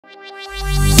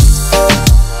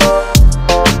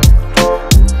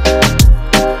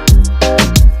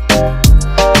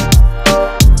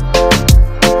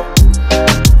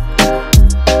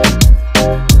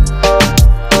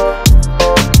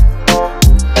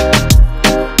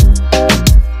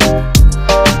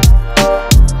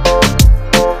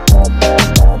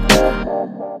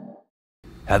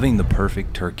Having the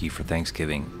perfect turkey for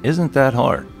Thanksgiving isn't that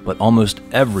hard, but almost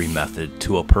every method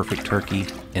to a perfect turkey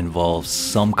involves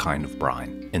some kind of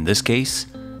brine. In this case,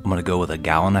 I'm going to go with 1.5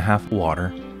 gallons of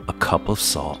water, a cup of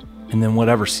salt, and then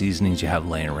whatever seasonings you have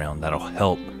laying around that'll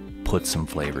help put some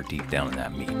flavor deep down in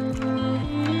that meat.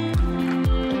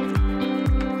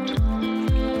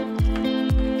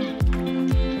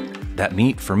 That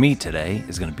meat for me today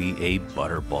is going to be a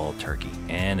butterball turkey,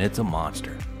 and it's a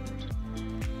monster.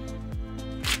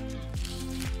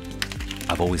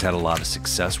 I've always had a lot of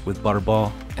success with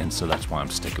butterball, and so that's why I'm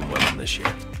sticking with them this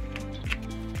year.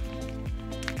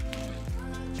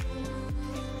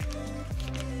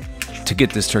 To get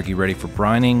this turkey ready for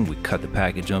brining, we cut the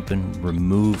package open,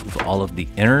 remove all of the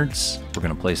innards. We're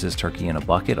going to place this turkey in a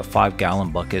bucket. A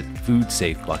 5-gallon bucket, food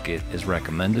safe bucket is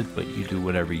recommended, but you do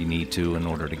whatever you need to in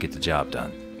order to get the job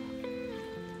done.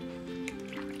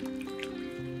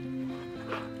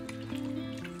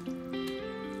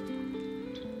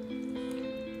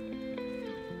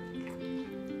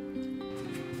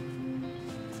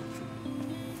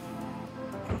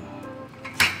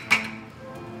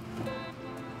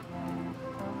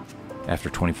 After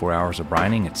 24 hours of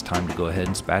brining, it's time to go ahead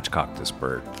and spatchcock this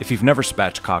bird. If you've never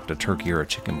spatchcocked a turkey or a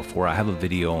chicken before, I have a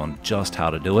video on just how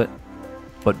to do it.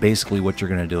 But basically what you're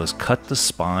going to do is cut the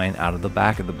spine out of the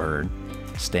back of the bird,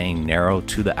 staying narrow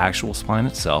to the actual spine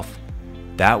itself.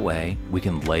 That way we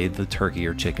can lay the turkey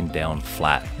or chicken down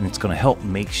flat, and it's going to help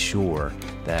make sure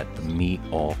that the meat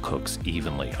all cooks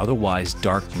evenly. Otherwise,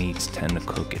 dark meats tend to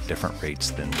cook at different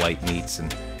rates than white meats,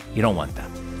 and you don't want that.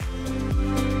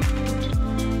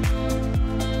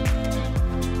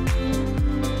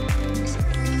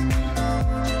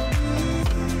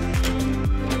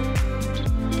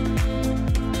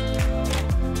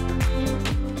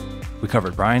 We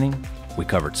covered brining, we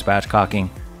covered spatchcocking.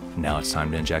 Now it's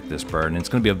time to inject this bird, and it's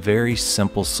going to be a very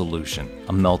simple solution.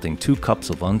 I'm melting 2 cups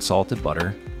of unsalted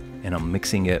butter, and I'm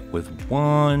mixing it with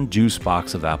 1 juice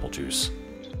box of apple juice.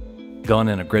 Going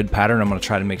in a grid pattern, I'm going to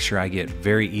try to make sure I get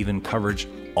very even coverage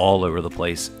all over the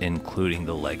place, including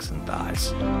the legs and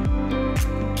thighs.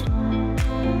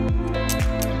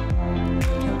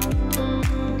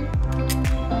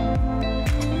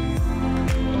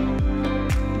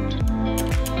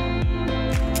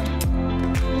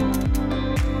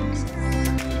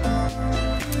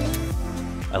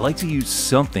 I like to use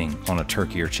something on a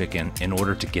turkey or chicken in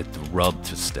order to get the rub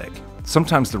to stick.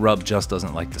 Sometimes the rub just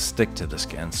doesn't like to stick to the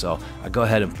skin, so I go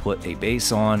ahead and put a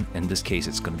base on. In this case,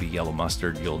 it's going to be yellow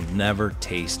mustard. You'll never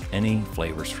taste any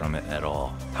flavors from it at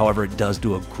all. However, it does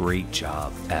do a great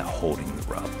job at holding the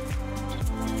rub.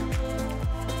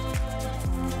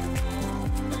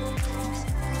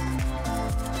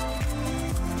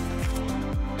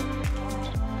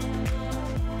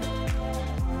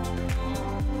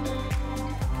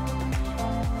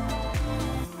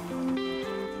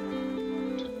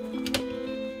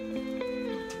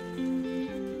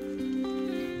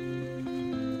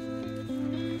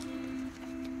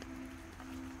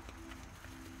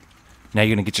 Now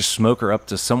you're going to get your smoker up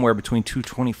to somewhere between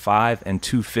 225 and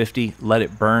 250. Let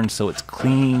it burn so it's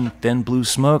clean, thin blue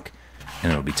smoke,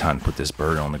 and it'll be time to put this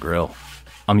bird on the grill.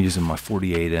 I'm using my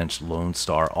 48-inch Lone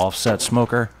Star offset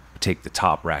smoker. Take the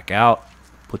top rack out,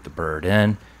 put the bird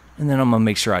in, and then I'm going to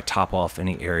make sure I top off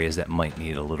any areas that might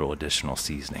need a little additional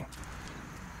seasoning.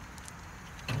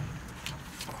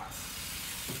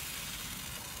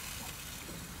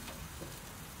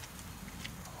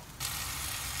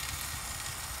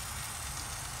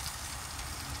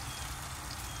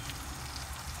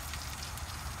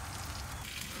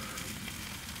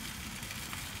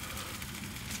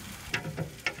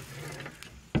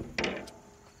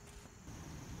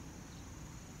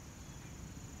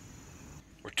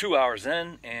 We're 2 hours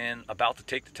in and about to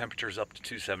take the temperatures up to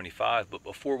 275, but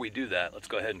before we do that, let's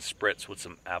go ahead and spritz with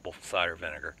some apple cider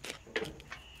vinegar.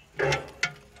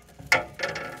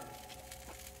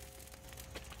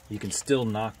 You can still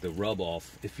knock the rub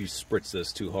off if you spritz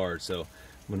this too hard, so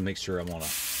I'm going to make sure I'm on a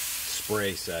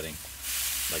spray setting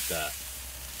like that.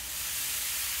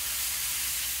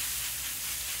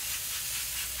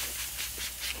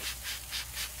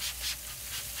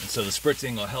 And so the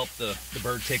spritzing will help the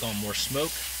bird take on more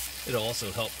smoke. It'll also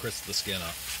help crisp the skin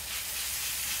up.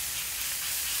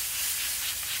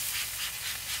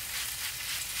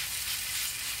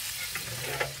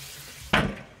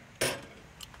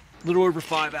 A little over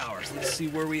 5 hours. Let's see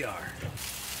where we are.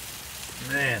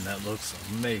 Man, that looks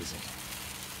amazing.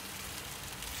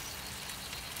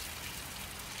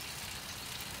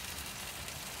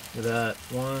 Look at that,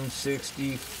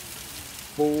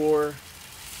 164.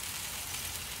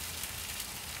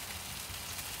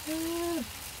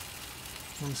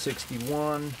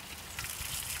 161.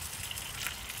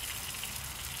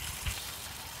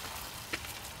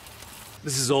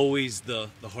 This is always the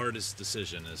hardest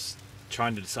decision, is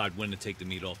trying to decide when to take the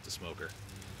meat off the smoker.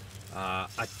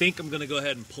 I think I'm gonna go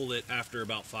ahead and pull it after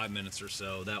about 5 minutes or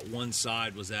so. That one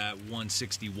side was at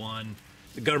 161.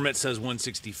 The government says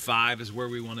 165 is where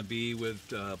we want to be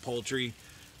with poultry.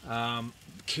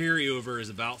 Carryover is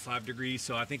about 5 degrees,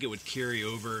 so I think it would carry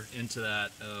over into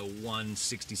that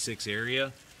 166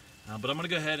 area. But I'm going to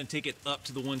go ahead and take it up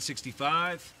to the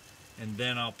 165, and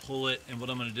then I'll pull it. And what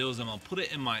I'm going to do is I'm going to put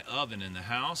it in my oven in the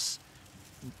house.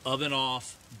 Oven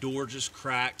off, door just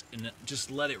cracked, and just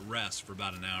let it rest for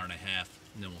about an hour and a half,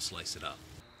 and then we'll slice it up.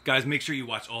 Guys, make sure you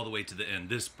watch all the way to the end.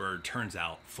 This bird turns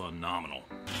out phenomenal.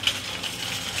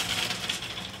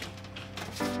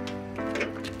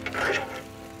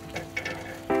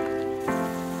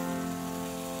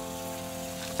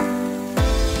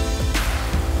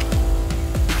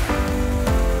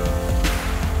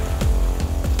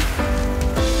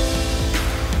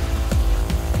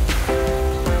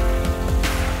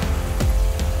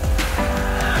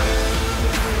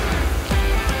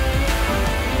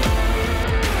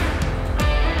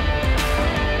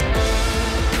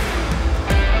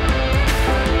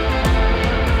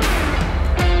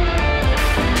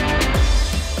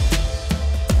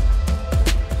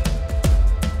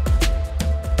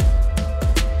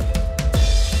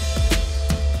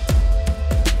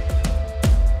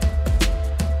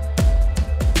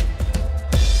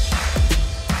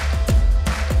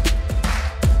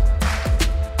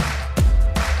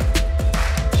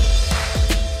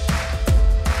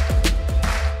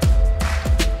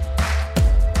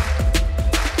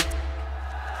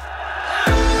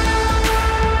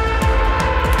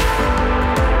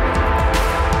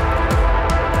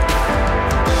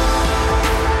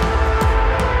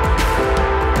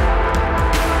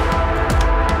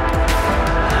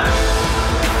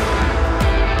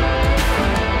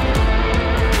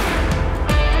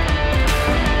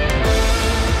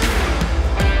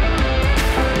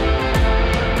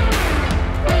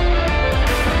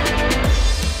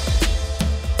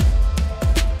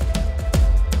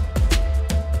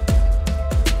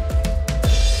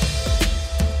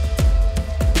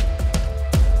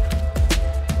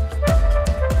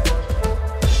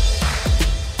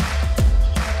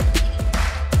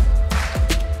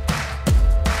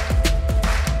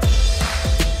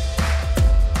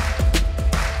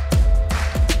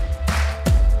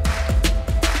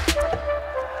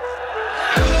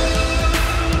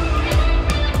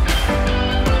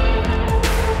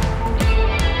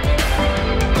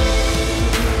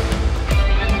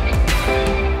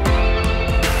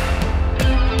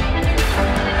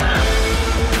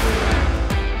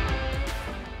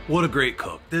 What a great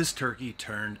cook. This turkey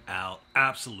turned out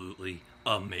absolutely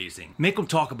amazing. Make them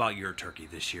talk about your turkey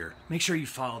this year. Make sure you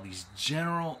follow these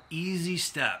general, easy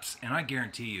steps, and I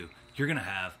guarantee you, you're gonna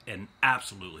have an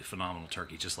absolutely phenomenal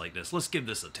turkey just like this. Let's give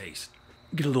this a taste.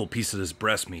 Get a little piece of this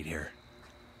breast meat here.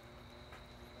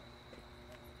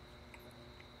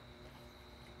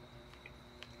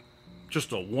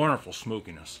 Just a wonderful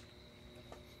smokiness.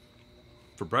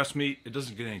 For breast meat, it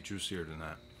doesn't get any juicier than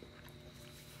that.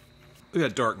 Look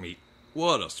at that dark meat.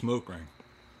 What a smoke ring.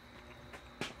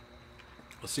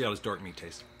 Let's see how this dark meat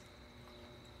tastes.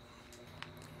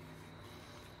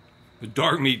 The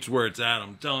dark meat's where it's at,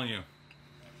 I'm telling you.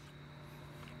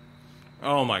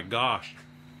 Oh my gosh.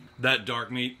 That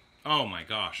dark meat, oh my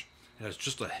gosh. It has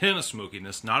just a hint of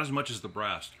smokiness, not as much as the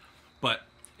breast, but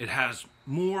it has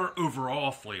more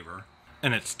overall flavor,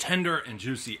 and it's tender and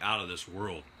juicy out of this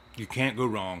world. You can't go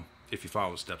wrong if you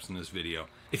follow the steps in this video.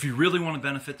 If you really want to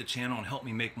benefit the channel and help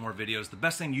me make more videos, the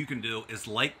best thing you can do is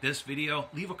like this video,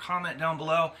 leave a comment down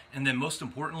below, and then most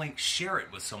importantly, share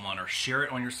it with someone or share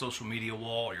it on your social media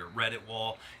wall or your Reddit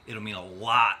wall. It'll mean a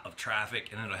lot of traffic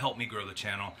and it'll help me grow the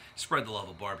channel, spread the love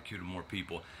of barbecue to more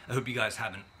people. I hope you guys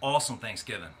have an awesome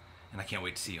Thanksgiving, and I can't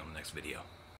wait to see you on the next video.